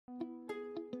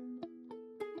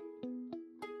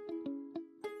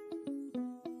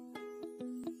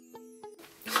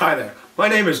Hi there, my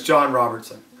name is John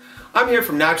Robertson. I'm here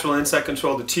from Natural Insect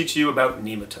Control to teach you about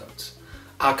nematodes.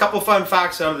 A couple fun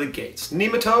facts out of the gates.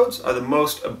 Nematodes are the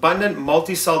most abundant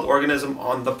multi-celled organism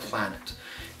on the planet.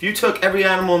 If you took every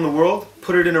animal in the world,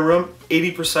 put it in a room,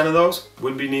 80% of those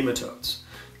would be nematodes.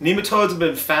 Nematodes have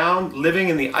been found living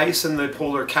in the ice in the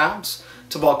polar caps,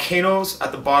 to volcanoes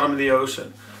at the bottom of the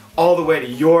ocean, all the way to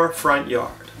your front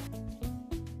yard.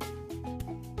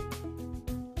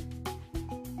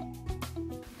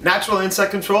 Natural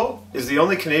Insect Control is the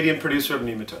only Canadian producer of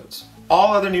nematodes.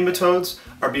 All other nematodes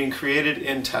are being created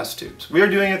in test tubes. We are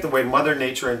doing it the way Mother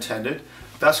Nature intended,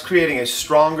 thus creating a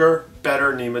stronger,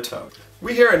 better nematode.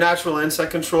 We here at Natural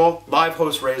Insect Control live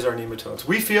host raise our nematodes.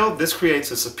 We feel this creates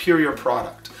a superior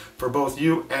product for both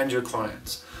you and your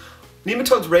clients.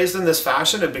 Nematodes raised in this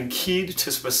fashion have been keyed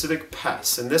to specific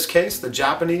pests, in this case the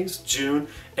Japanese, June,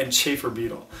 and chafer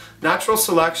beetle.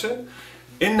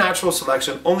 In natural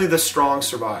selection, only the strong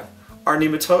survive. Our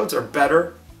nematodes are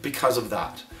better because of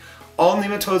that. All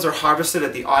nematodes are harvested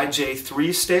at the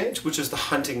IJ3 stage, which is the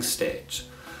hunting stage.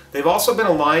 They've also been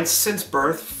aligned since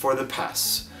birth for the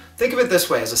pests. Think of it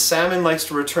this way, as a salmon likes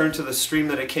to return to the stream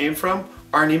that it came from,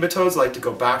 our nematodes like to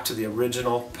go back to the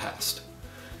original pest.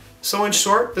 So in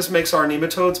short, this makes our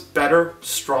nematodes better,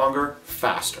 stronger,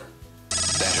 faster.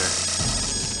 Better,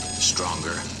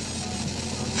 stronger,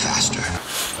 faster.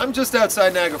 I'm just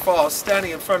outside Niagara Falls,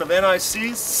 standing in front of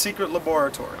NIC's secret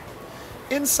laboratory.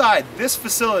 Inside this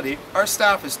facility, our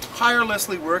staff is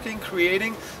tirelessly working,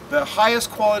 creating the highest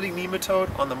quality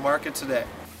nematode on the market today.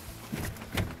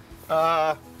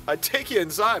 I'd take you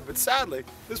inside, but sadly,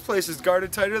 this place is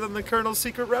guarded tighter than the Colonel's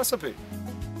secret recipe.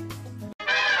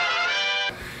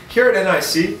 Here at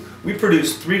NIC, we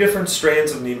produce 3 different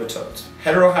strains of nematodes: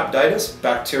 Heterohabditis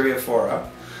bacteriophora,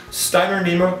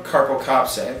 Steinernema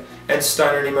carpocapsae, and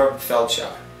Steinernema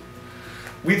feldschi.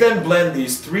 We then blend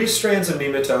these 3 strains of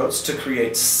nematodes to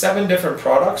create 7 different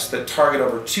products that target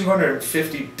over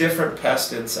 250 different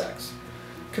pest insects.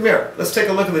 Come here, let's take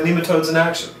a look at the nematodes in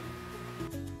action.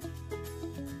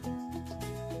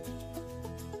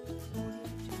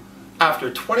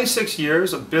 After 26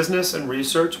 years of business and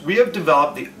research, we have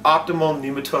developed the optimal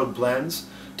nematode blends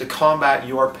to combat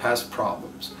your pest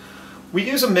problems. We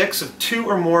use a mix of 2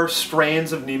 or more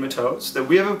strains of nematodes that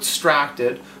we have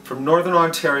extracted from Northern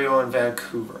Ontario and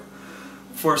Vancouver,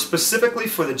 specifically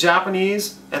for the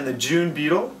Japanese and the June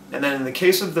beetle, and then in the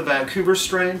case of the Vancouver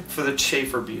strain, for the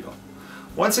chafer beetle.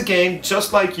 Once again,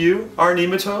 just like you, our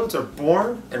nematodes are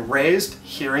born and raised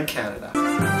here in Canada.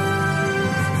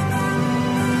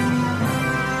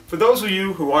 For those of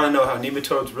you who want to know how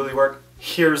nematodes really work,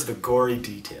 here's the gory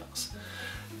details.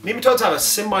 Nematodes have a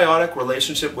symbiotic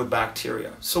relationship with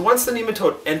bacteria. So once the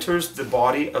nematode enters the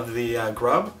body of the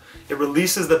grub, it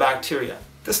releases the bacteria.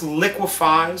 This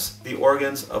liquefies the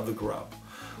organs of the grub,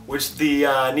 which the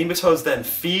nematodes then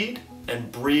feed and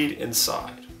breed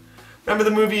inside. Remember the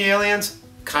movie Aliens?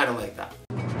 Kind of like that.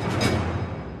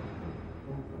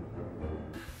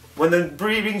 When the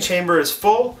breeding chamber is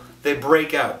full, they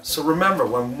break out. So remember,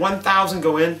 when 1,000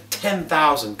 go in,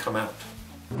 10,000 come out.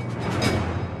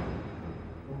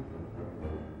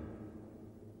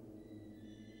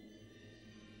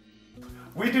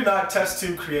 We do not test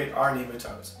tube create our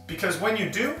nematodes, because when you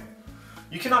do,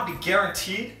 you cannot be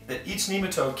guaranteed that each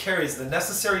nematode carries the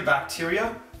necessary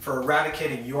bacteria for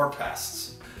eradicating your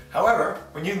pests. However,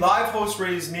 when you live host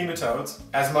raise nematodes,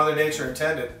 as Mother Nature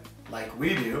intended, like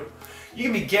we do, you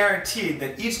can be guaranteed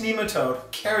that each nematode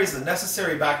carries the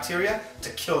necessary bacteria to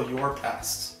kill your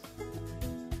pests.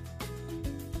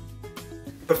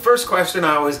 The first question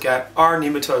I always get, are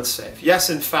nematodes safe? Yes,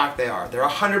 in fact they are. They're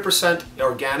 100%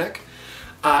 organic.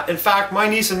 In fact, my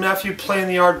niece and nephew play in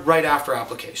the yard right after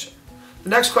application. The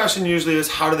next question usually is,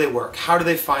 how do they work? How do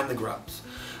they find the grubs?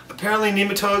 Apparently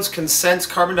nematodes can sense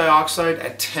carbon dioxide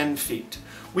at 10 feet.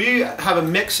 We have a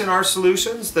mix in our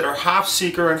solutions that are half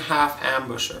seeker and half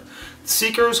ambusher.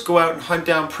 Seekers go out and hunt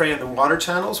down prey in the water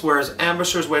channels, whereas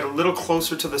ambushers wait a little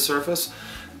closer to the surface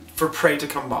for prey to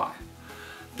come by.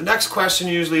 The next question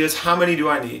usually is, how many do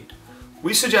I need?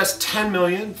 We suggest 10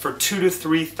 million for 2,000 to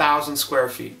 3,000 square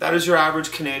feet. That is your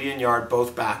average Canadian yard,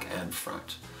 both back and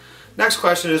front. Next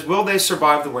question is, will they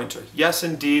survive the winter? Yes,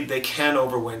 indeed, they can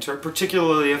overwinter,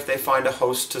 particularly if they find a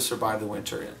host to survive the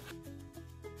winter in.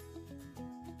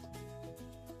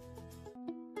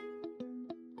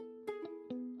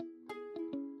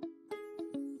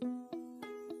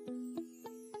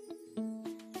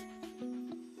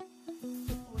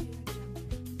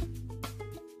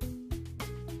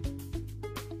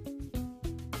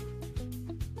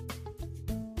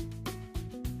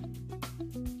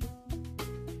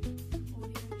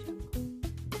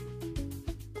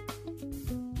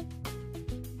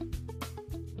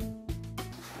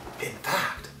 In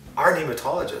fact, our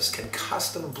nematologists can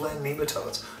custom blend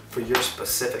nematodes for your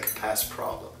specific pest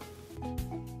problem.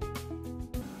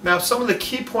 Now, some of the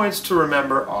key points to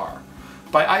remember are,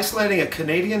 by isolating a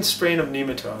Canadian strain of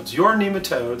nematodes, your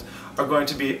nematodes are going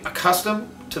to be accustomed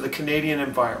to the Canadian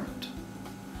environment.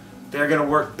 They're going to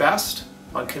work best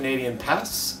on Canadian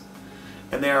pests,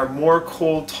 and they are more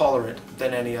cold tolerant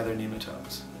than any other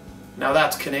nematodes. Now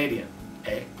that's Canadian,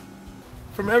 eh?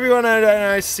 From everyone at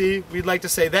NIC, we'd like to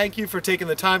say thank you for taking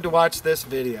the time to watch this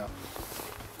video.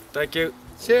 Thank you.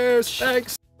 Cheers,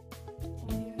 thanks.